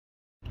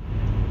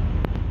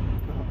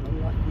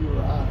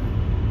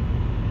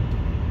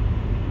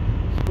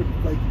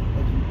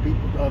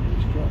driving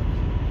these trucks.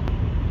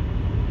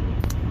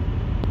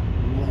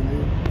 You know what I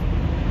mean?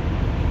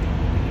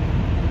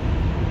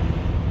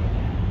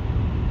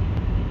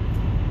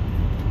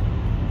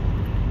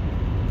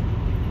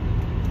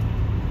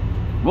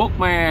 Woke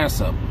my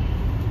ass up.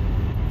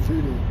 See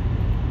that?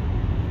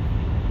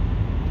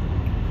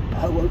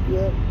 I woke you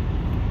up.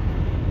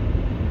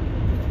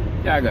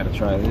 Yeah, I gotta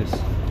try this.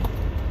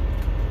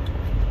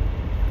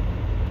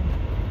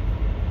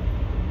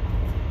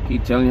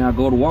 Keep telling you I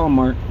go to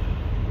Walmart.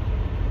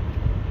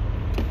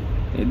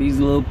 Get these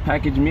little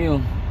packaged meal.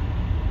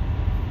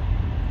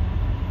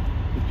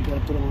 But you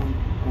gotta put on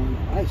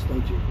ice,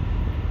 don't you?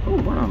 Oh,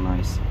 what on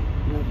ice?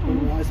 You have to put them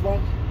in the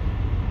icebox?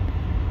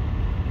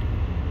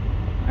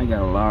 I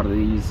got a lot of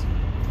these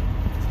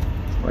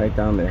right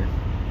down there.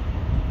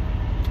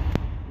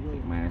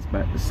 Take my ass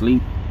back to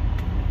sleep.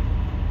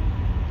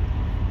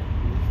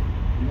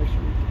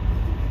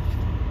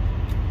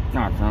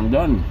 Nah, I'm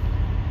done.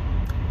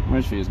 My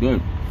shit is good.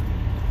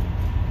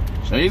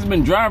 So he's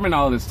been driving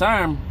all this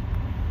time,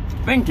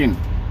 thinking.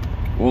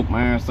 Woke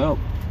my ass up.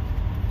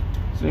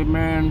 Said,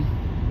 man,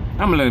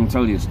 I'm gonna let him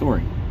tell you a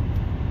story.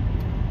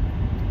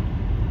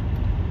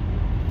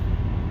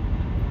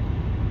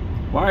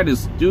 Why the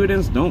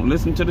students don't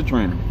listen to the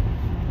trainer.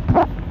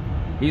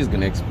 He's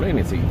gonna explain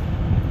it to you.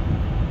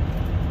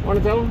 Wanna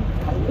tell him?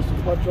 I listen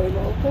to my trainer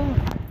all the time.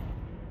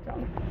 Tell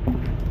him.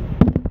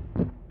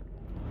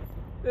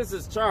 This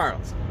is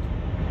Charles.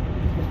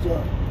 What's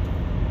up?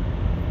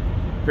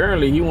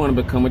 Apparently he wanna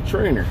become a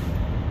trainer.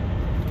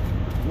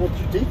 Once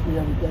you teach me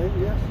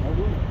everything, yes, I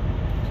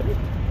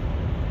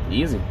will.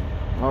 Easy.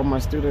 All my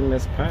students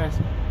that's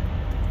passed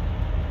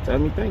tell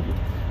me thank you.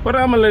 But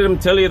I'm gonna let him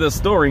tell you the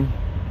story.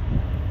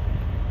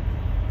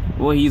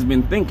 Well, he's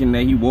been thinking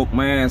that he woke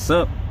my ass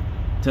up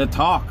to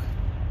talk.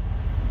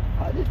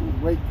 I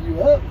didn't wake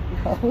you up.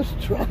 I was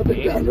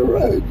driving down the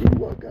road. You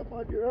woke up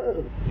on your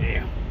own.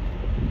 Yeah.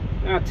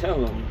 I'll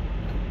tell him.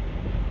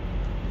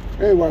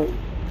 Anyway,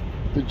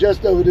 the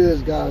gist of it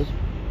is, guys,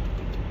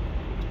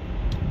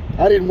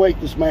 I didn't wake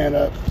this man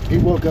up. He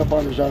woke up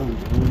on his own.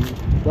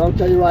 But I'll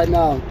tell you right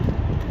now,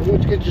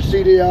 once you get your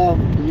CDL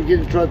and you get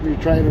in the truck with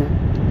your trainer,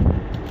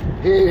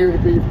 he ain't here to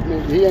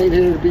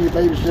be your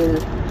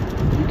babysitter.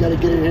 You got to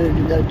get in here and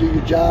you got to do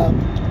your job,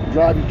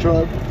 drive your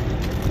truck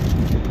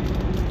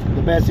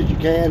the best that you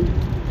can,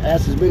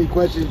 ask as many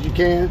questions as you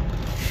can,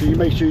 so you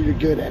make sure you're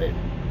good at it.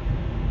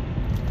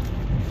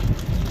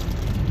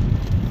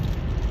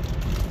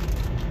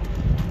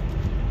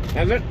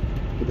 That's it?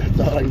 That's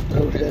all I can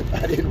throw in.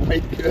 I didn't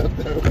wake you up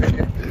though.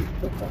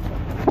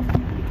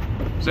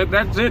 Said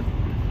that's it.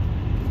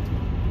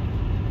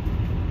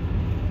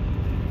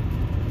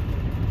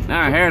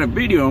 Now I had a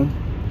video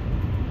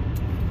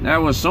that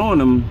was showing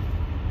them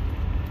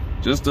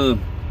just to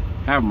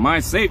have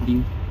my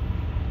safety.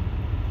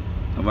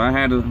 If I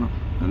had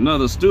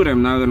another student,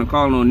 I'm not gonna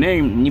call no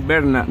name, and you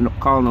better not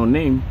call no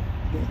name.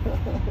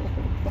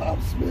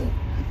 Bob Smith.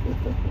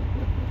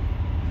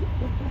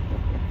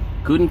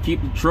 Couldn't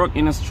keep the truck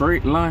in a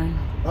straight line.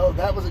 Oh,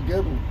 that was a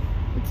good one.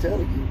 I'm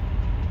telling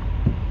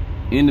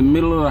you. In the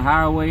middle of the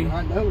highway.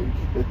 I know him.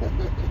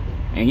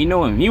 And he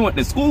know him. He went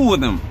to school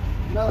with him.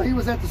 No, he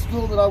was at the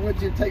school that I went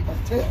to take my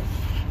test.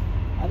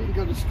 I didn't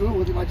go to school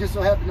with him. I just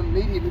so happened to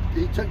meet him.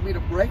 He took me to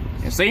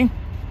breakfast. You see?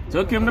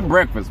 Took him to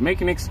breakfast,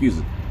 making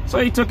excuses. So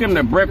he took him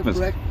to breakfast.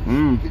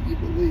 Can you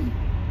believe?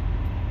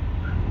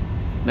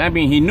 That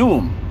means he knew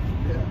him.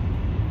 Yeah.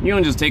 You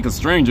don't just take a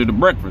stranger to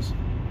breakfast.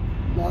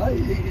 No,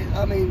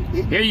 I mean,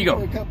 Here you go.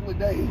 For a couple of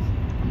days.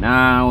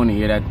 Nah, I want to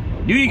hear that.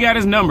 Do you got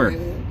his number?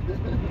 Yeah.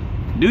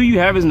 Do you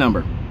have his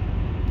number?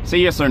 Say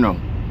yes or no.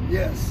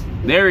 Yes.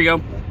 There you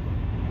go.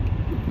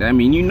 That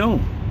means you know.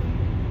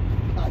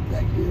 Not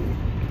that good.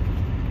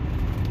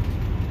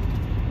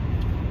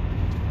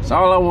 That's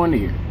all I wanted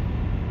to hear.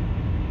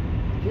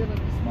 Killing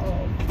the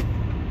small.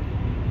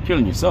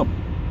 Killing yourself.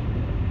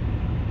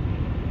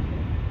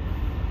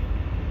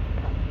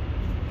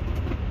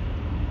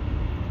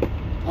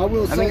 I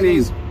will say I think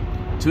these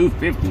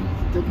 $2.50.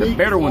 The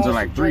better ones are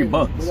like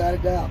 $3. Without a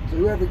doubt. So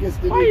whoever gets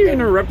the Why are you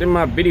interrupting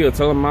my video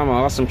telling them I'm an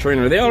awesome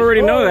trainer? They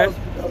already know that.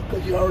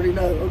 Because you already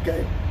know.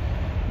 Okay.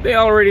 They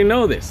already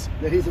know this.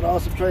 That he's an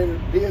awesome trainer.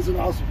 He is an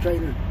awesome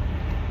trainer.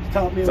 He's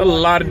taught me There's a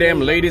lot of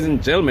damn ladies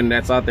and gentlemen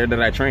that's out there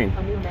that I train.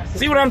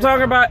 See what I'm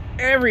talking about?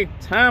 Every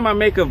time I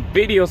make a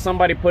video,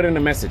 somebody put in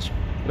a message.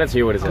 Let's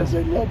hear what it says.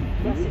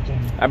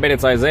 I bet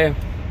it's Isaiah.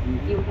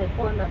 You have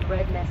one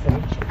unread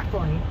message.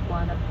 Point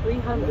 1 of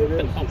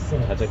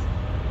 356. Touch it.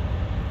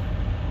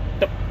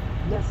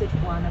 Message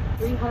 1 of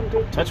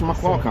 356. Touch my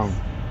claw count.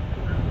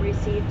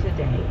 Received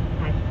today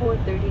at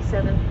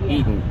 4:37 p.m.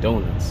 Eating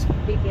donuts.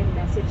 Begin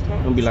message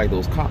text. Don't be like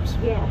those cops.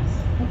 Yes.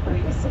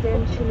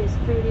 Extension is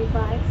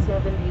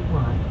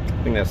 3571. I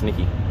think that's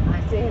Nikki.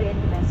 I said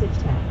in message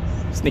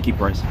text. It's Nikki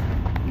Price.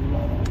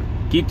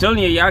 Keep telling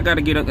you, y'all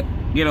gotta get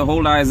a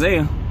hold of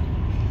Isaiah.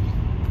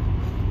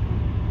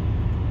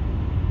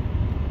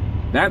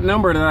 That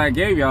number that I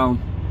gave y'all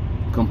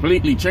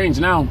completely changed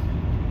now.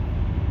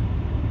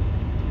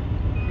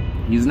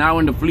 He's now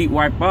in the Fleet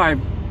White 5.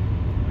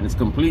 And it's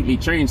completely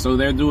changed, so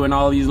they're doing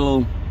all these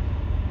little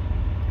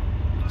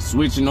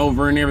switching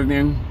over and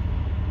everything.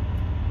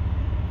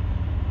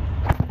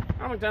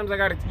 How many times I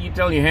gotta keep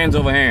telling you hands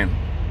over hand?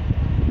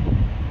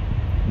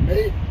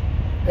 Me?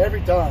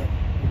 Every time.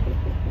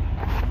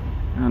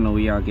 I don't know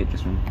where y'all get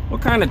this from.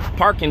 What kind of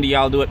parking do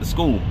y'all do at the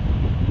school?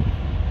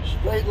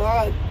 Straight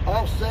line,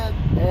 offset,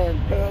 and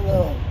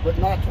parallel, but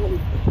not 20,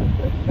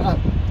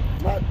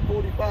 not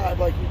 45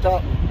 like you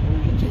taught me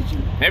when you were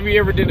teaching. Have you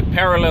ever did a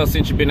parallel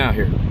since you've been out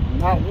here?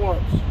 Not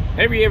once.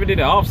 Have you ever did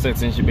an offset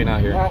since you've been out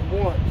here? Not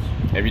once.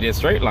 Have you did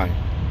straight line?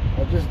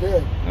 I just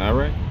did. All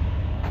right.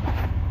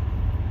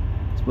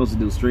 You're supposed to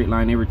do a straight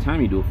line every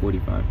time you do a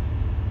 45.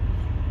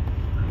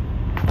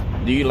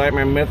 Do you like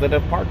my method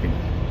of parking?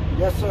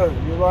 Yes, sir.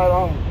 You're right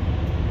on.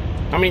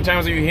 How many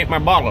times have you hit my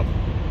bottle?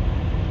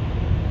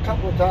 A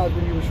couple of times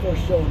when you were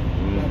first showing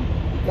me.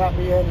 You got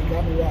me in and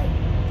got me right.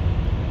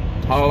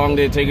 How long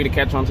did it take you to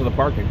catch on to the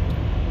parking?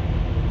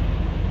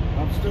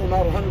 I'm still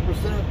not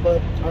 100%,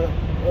 but I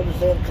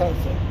understand the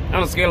concept.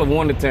 On a scale of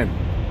 1 to 10.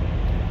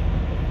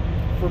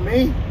 For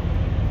me,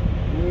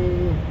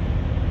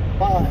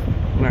 5.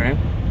 All right.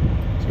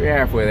 So you're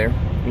halfway there,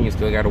 and you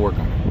still got to work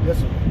on it. Yes,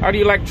 sir. How do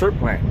you like trip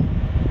plan?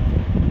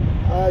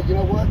 You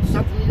know what?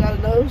 Something you got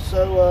to know.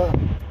 So,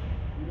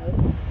 you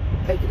know,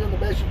 take it in the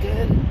best you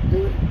can and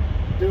do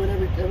it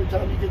every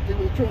time you get through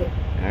with the trip.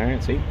 All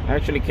right. See, I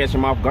actually catch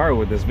them off guard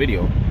with this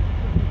video.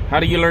 How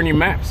do you learn your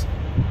maps?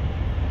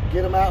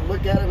 Get them out,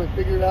 look at them, and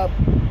figure it out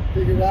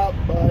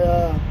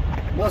by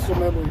muscle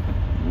memory.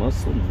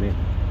 Muscle memory.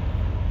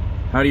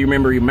 How do you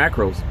remember your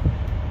macros?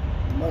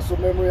 Muscle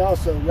memory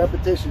also,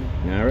 repetition.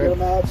 All right. Get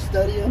them out,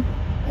 study them,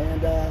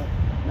 and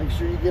make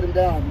sure you get them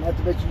down. Not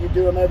to mention you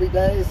do them every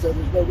day, so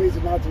there's no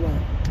reason not to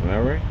learn.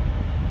 All right.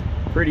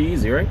 Pretty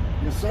easy, right?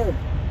 Yes, sir.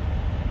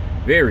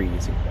 Very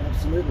easy.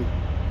 Absolutely.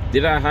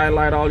 Did I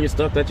highlight all your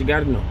stuff that you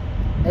got to know?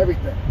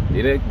 Everything.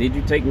 Did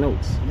you take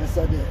notes? Yes,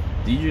 I did.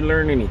 Did you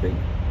learn anything?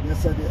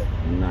 Yes, I did.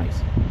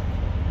 Nice.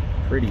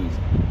 Pretty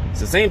easy. It's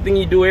the same thing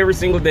you do every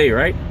single day,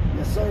 right?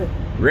 Yes, sir.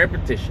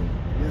 Repetition.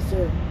 Yes,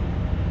 sir.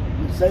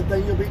 The same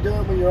thing you'll be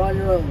doing when you're on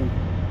your own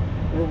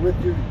or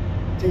with your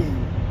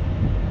team.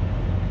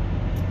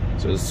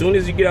 So as soon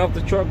as you get off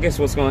the truck, guess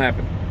what's gonna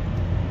happen?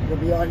 You'll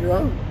be on your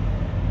own.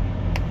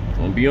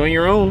 Gonna be on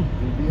your own.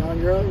 You'll be on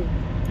your own.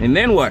 And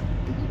then what?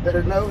 You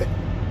better know it.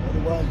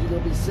 Otherwise, you're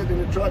gonna be sitting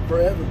in the truck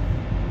forever.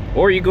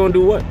 Or you gonna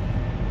do what?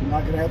 You're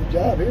not gonna have a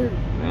job here.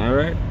 All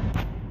right.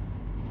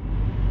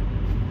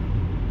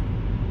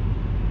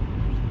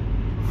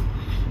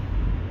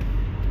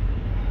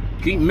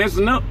 Keep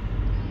messing up.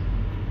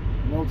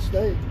 You won't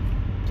stay.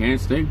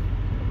 Can't stay.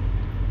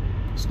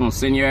 Just gonna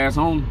send your ass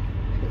home.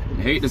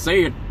 I hate to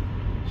say it.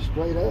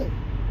 Straight up.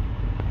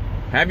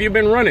 Have you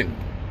been running?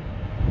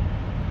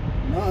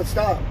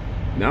 Non-stop.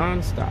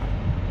 Non-stop.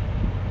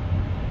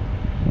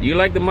 Do you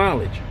like the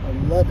mileage? I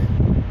love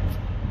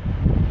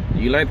it.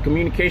 Do you like the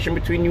communication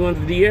between you and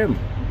the DM?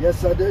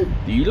 Yes, I do.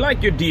 Do you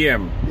like your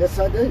DM? Yes,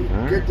 I do.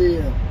 All Good right.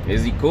 deal.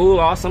 Is he cool,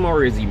 awesome,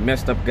 or is he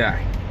messed up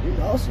guy? He's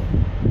awesome.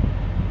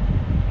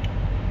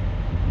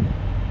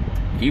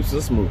 Keeps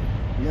us moving.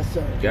 Yes,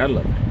 sir. Gotta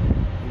love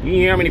it. You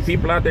hear how many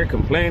people out there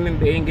complaining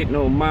they ain't getting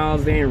no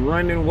miles, they ain't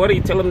running? What do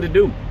you tell them to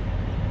do?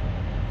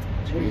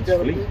 What do you Change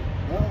tell him to fleet.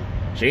 do?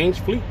 No. Change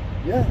fleet.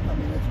 Yeah, I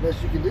mean, that's the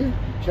best you can do.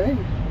 Change.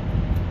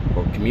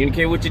 Or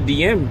communicate with your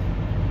DM.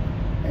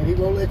 And he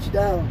won't let you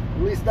down.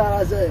 At least not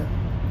Isaiah.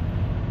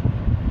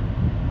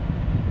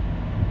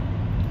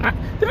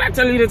 Did I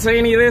tell you to say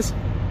any of this?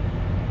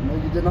 No,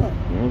 you did not.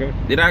 Okay.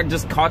 Did I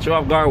just caught you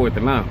off guard with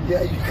it now?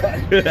 Yeah, you got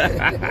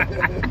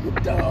it. You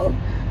dog.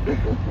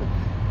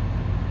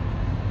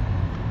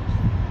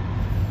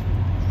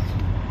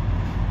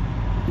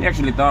 He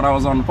actually thought I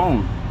was on the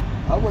phone.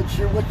 I wasn't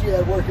sure what you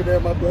had working there,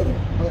 my brother,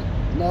 but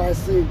now I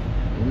see.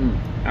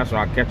 That's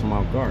why I catch him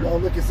off guard. Y'all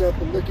look us up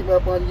and look him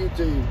up on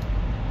YouTube.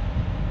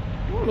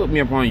 Don't look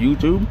me up on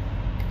YouTube.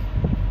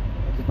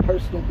 It's a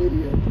personal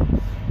video.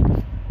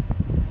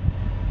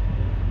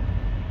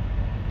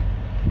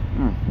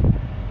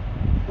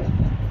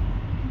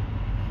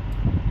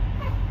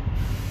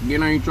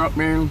 Get on your truck,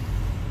 man.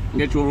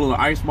 Get you a little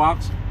ice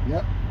box.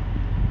 Yep.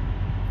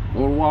 Go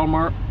to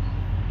Walmart.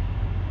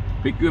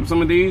 Pick you up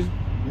some of these.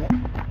 Yep.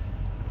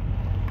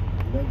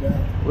 No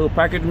doubt. Little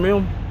package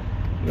meal.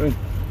 Good.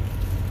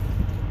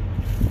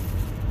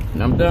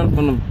 And I'm done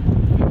from the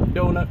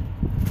donut.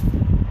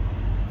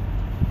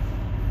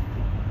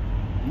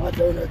 My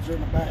donuts are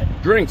in the back.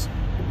 Drinks.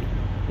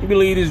 You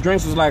believe these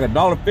drinks was like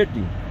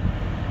 $1.50.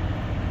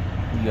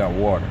 You got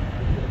water.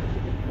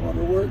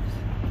 Water works.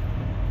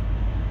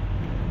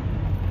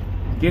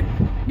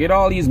 Get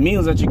all these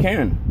meals that you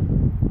can.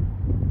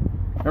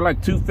 They're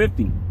like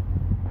 $2.50.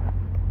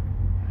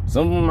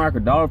 Some of them are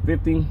like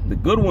 $1.50. The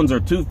good ones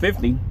are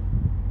 $2.50,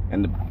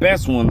 and the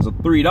best ones are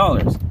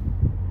 $3.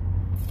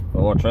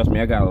 Oh, trust me,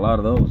 I got a lot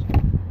of those.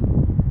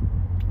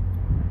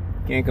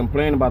 Can't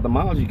complain about the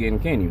miles you're getting,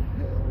 can you?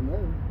 Hell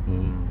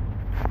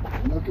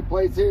no. No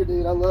complaints here,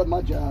 dude. I love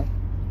my job.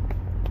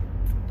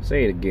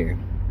 Say it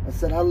again. I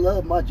said I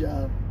love my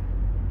job.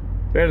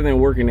 Better than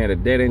working at a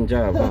dead-end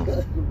job,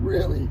 huh?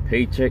 Really?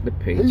 Paycheck to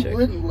paycheck. Who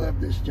wouldn't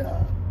love this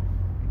job?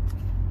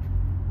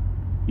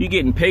 You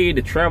getting paid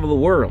to travel the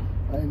world.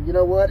 And you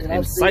know what? And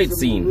I've seen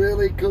sightseeing. some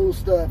really cool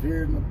stuff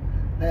here in the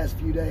past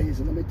few days.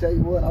 And let me tell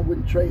you what, I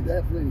wouldn't trade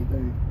that for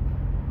anything.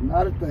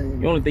 Not a thing.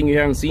 The only thing you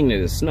haven't seen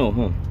is snow,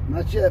 huh?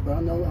 Not yet, but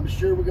I'm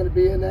sure we're going to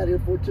be in that here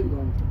for too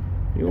long.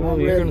 You're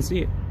going to see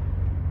it.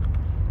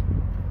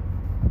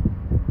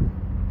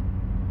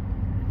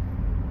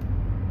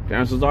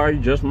 Chances are you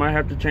just might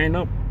have to chain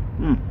up.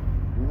 Well,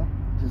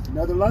 just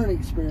another learning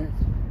experience.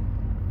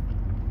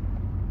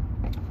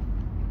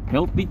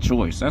 Healthy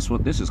choice. That's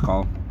what this is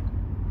called.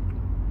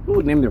 Who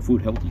would name their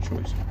food healthy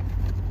choice?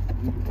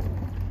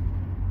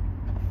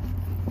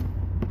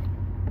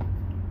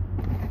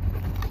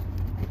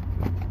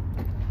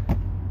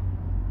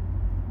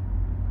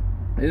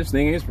 This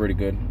thing is pretty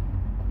good.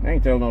 I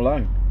ain't telling no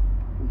lie.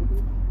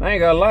 I ain't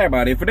gotta lie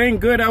about it. If it ain't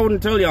good, I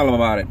wouldn't tell y'all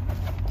about it.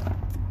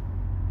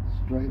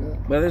 Straight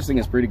up. But this thing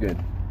is pretty good.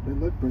 They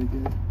look pretty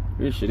good.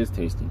 This shit is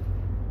tasty.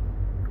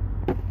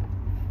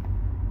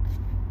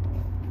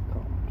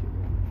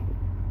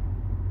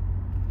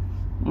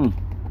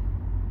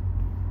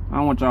 I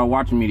don't want y'all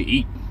watching me to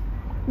eat.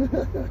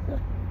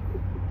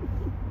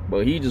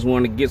 But he just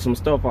wanted to get some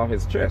stuff off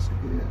his chest.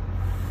 Yeah.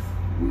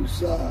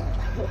 Woosah.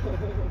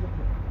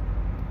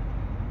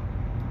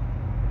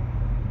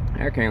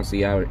 I can't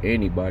see how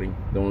anybody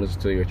don't listen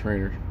to your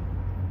trainers.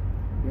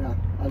 Yeah.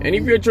 And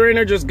if your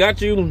trainer just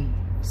got you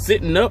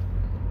sitting up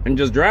and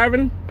just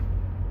driving,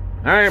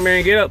 all right,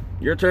 man, get up.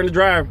 Your turn to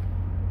drive.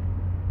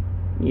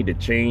 You need to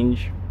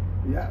change.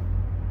 Yeah.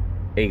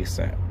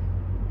 ASAP.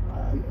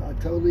 I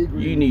totally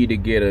agree. You need to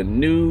get a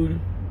new,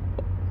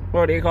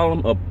 what do they call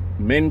them? A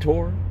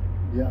mentor?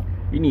 Yeah.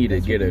 You need to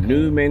get a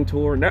new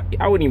mentor. Not,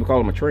 I wouldn't even call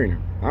him a trainer.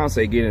 I'll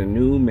say get a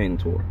new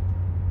mentor.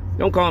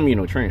 Don't call me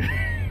no trainer.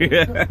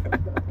 The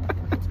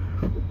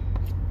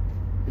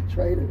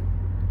trainer.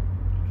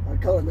 I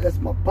call him, that's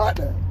my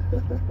partner.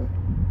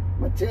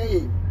 My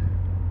team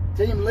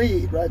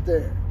lead right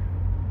there.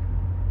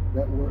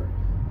 That works.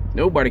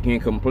 Nobody can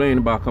complain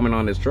about coming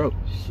on this truck.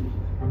 Shit.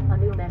 A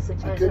new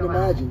message I has couldn't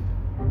arrived. imagine.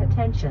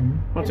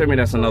 Attention. Don't tell me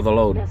that's another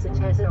load. Message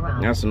has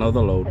arrived. That's another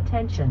load.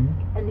 Attention.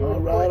 A new All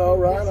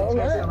right, message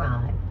has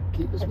arrived.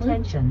 Keep us moving.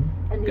 Attention.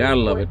 A new Gotta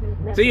love it.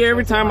 important See,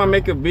 every message time I has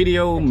make a arrived.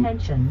 video,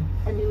 Attention.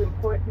 A new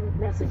important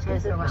message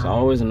has arrived. it's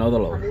always another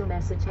A load. new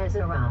message has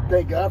arrived.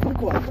 Thank God for the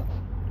quad.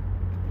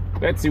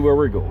 Let's see where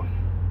we're going.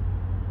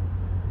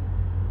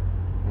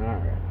 All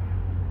right.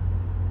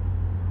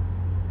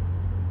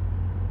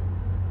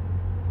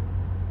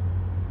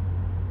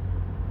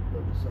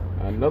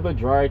 Another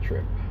dry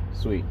trip.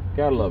 Sweet.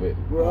 Gotta love it.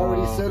 We're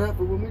already set up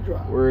for when we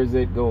drive. Where is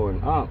it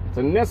going? Oh, it's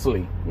a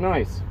Nestle.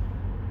 Nice.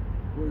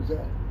 Where's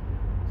that?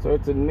 So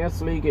it's a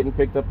Nestle getting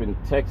picked up in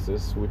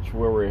Texas, which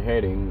where we're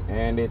heading,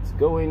 and it's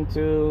going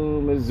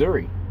to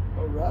Missouri.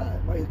 All right.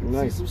 Well, you can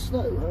Nice. see some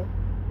snow,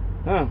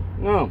 huh? Huh?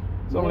 No.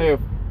 It's only a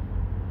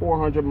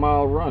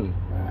 400-mile run.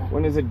 Right.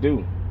 When is it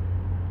due?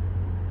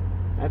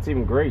 That's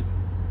even great.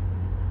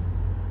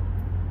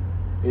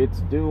 It's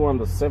due on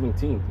the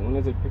 17th. When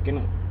is it picking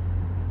up?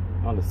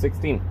 On the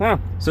 16th. Huh.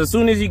 So as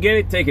soon as you get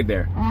it, take it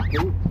there.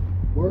 Cool.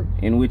 Work.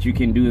 In which you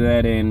can do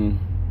that in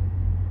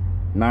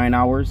 9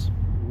 hours.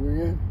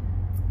 We're in.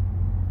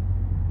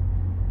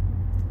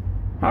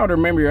 How to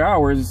remember your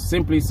hours,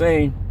 simply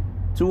say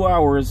 2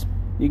 hours,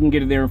 you can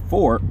get it there in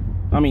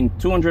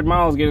 200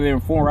 miles, get it there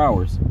in 4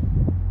 hours.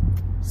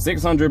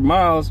 600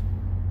 miles,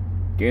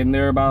 getting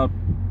there about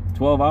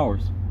 12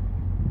 hours.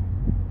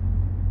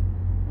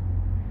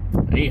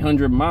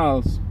 800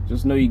 miles,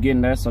 just know you're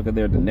getting that sucker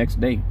there the next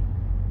day.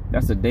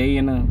 That's a day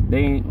and a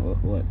day,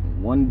 what?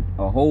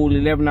 A whole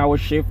 11-hour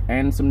shift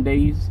and some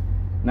days,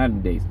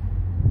 not days.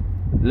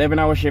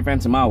 11-hour shift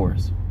and some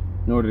hours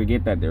in order to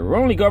get that there. We're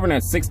only governed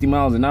at 60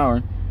 miles an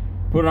hour.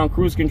 Put it on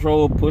cruise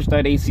control, push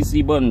that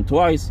ACC button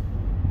twice,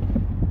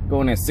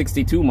 going at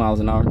 62 miles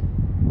an hour.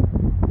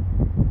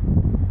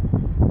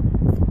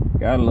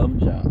 Gotta love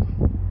the job.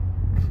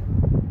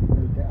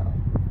 No doubt.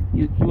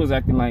 He was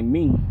acting like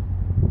me.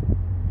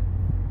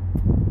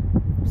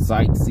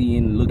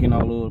 Sightseeing, looking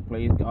all over the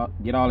place,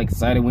 get all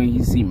excited when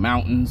you see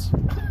mountains.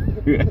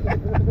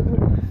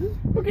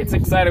 Who gets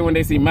excited when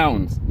they see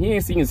mountains? He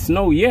ain't seen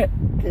snow yet.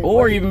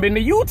 Or even been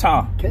to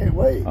Utah. Can't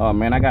wait. Oh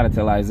man, I gotta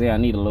tell Isaiah I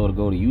need a load to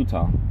go to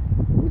Utah.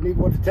 We need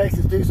one to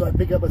Texas too, so I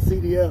pick up a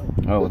CDL.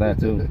 Oh, that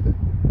too.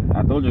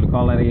 I told you to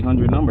call that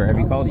 800 number. Have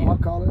you called I'll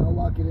yet? call it. I'll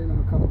lock it in.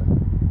 I'll call it.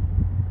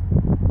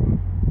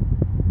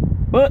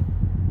 But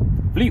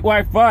Fleet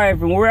Wi-Fi,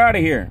 and we're out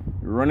of here.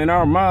 We're running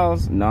our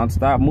miles,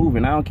 non-stop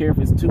moving. I don't care if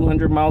it's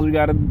 200 miles we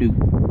gotta do.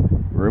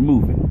 We're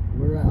moving.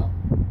 We're out.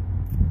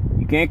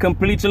 You can't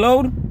complete your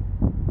load?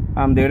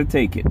 I'm there to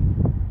take it.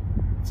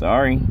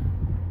 Sorry.